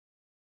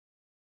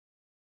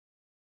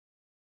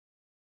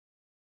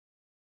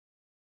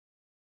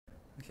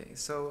Okay,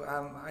 so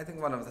I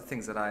think one of the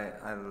things that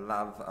I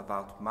love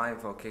about my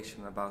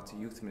vocation, about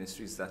youth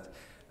ministry, is that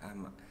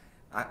um,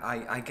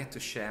 I get to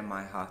share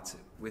my heart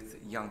with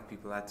young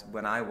people. I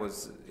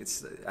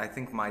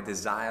think my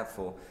desire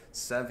for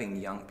serving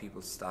young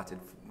people started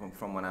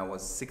from when I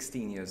was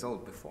 16 years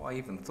old, before I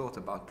even thought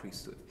about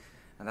priesthood.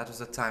 And that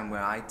was a time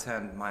where I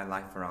turned my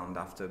life around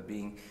after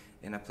being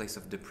in a place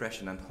of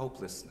depression and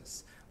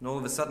hopelessness. And all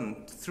of a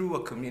sudden, through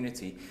a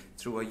community,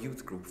 through a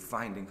youth group,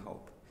 finding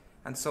hope.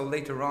 And so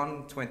later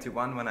on,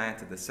 21, when I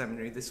entered the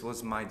seminary, this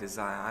was my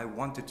desire. I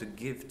wanted to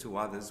give to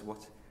others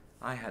what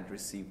I had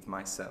received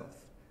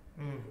myself.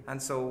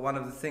 And so one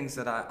of the things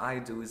that I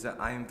do is that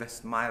I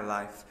invest my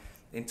life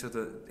into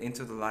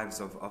the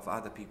lives of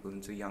other people,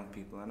 into young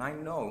people. And I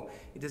know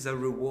it is a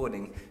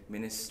rewarding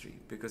ministry,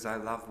 because I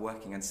love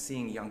working and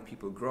seeing young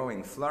people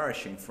growing,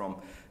 flourishing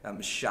from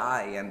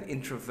shy and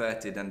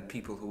introverted and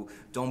people who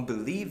don't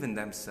believe in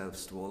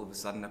themselves to all of a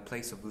sudden a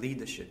place of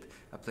leadership,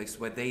 a place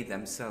where they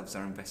themselves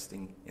are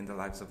investing in the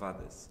lives of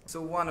others. So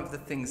one of the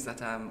things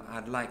that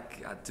I'd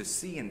like to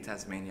see in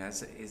Tasmania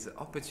is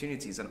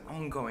opportunities and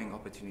ongoing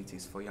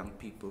opportunities for young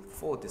people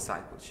for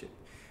discipleship.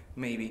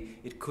 Maybe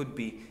it could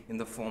be in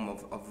the form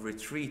of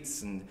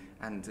retreats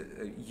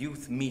and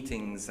youth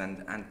meetings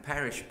and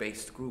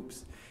parish-based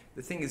groups.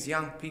 The thing is,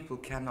 young people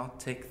cannot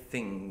take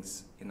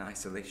things in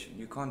isolation.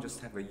 You can't just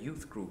have a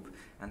youth group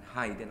and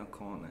hide in a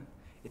corner.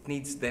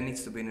 There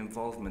needs to be an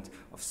involvement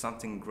of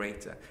something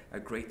greater, a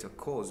greater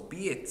cause,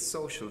 be it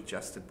social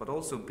justice, but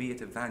also be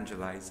it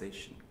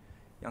evangelization.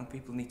 Young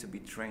people need to be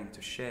trained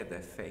to share their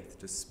faith,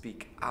 to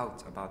speak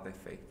out about their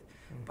faith.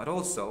 But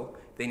also,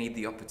 they need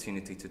the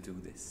opportunity to do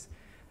this.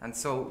 And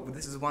so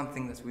this is one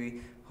thing that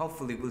we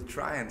hopefully will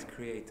try and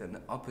create,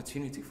 an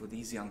opportunity for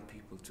these young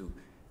people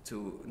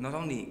to not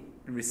only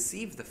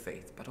receive the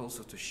faith, but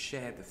also to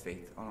share the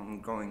faith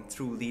ongoing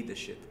through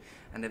leadership,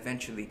 and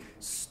eventually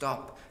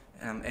stop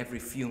every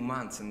few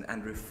months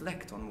and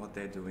reflect on what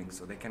they're doing,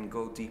 so they can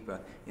go deeper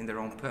in their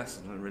own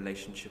personal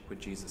relationship with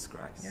Jesus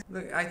Christ. Yeah.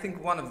 Look, I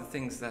think one of the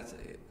things that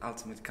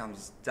ultimately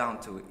comes down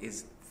to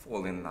is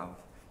fall in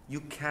love. You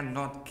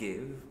cannot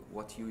give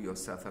what you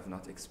yourself have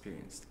not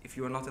experienced. If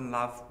you are not in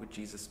love with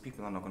Jesus,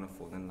 people are not going to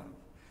fall in love.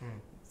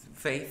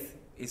 Faith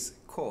is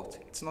caught.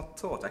 It's not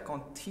taught. I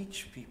can't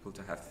teach people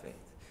to have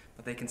faith.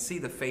 But they can see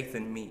the faith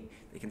in me.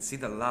 They can see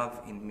the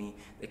love in me.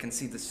 They can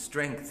see the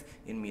strength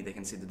in me. They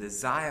can see the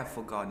desire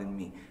for God in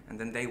me. And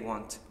then they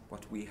want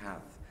what we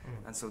have.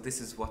 And so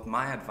this is what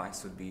my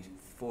advice would be: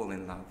 fall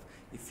in love.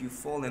 If you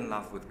fall in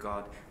love with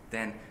God,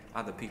 then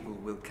other people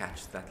will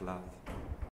catch that love.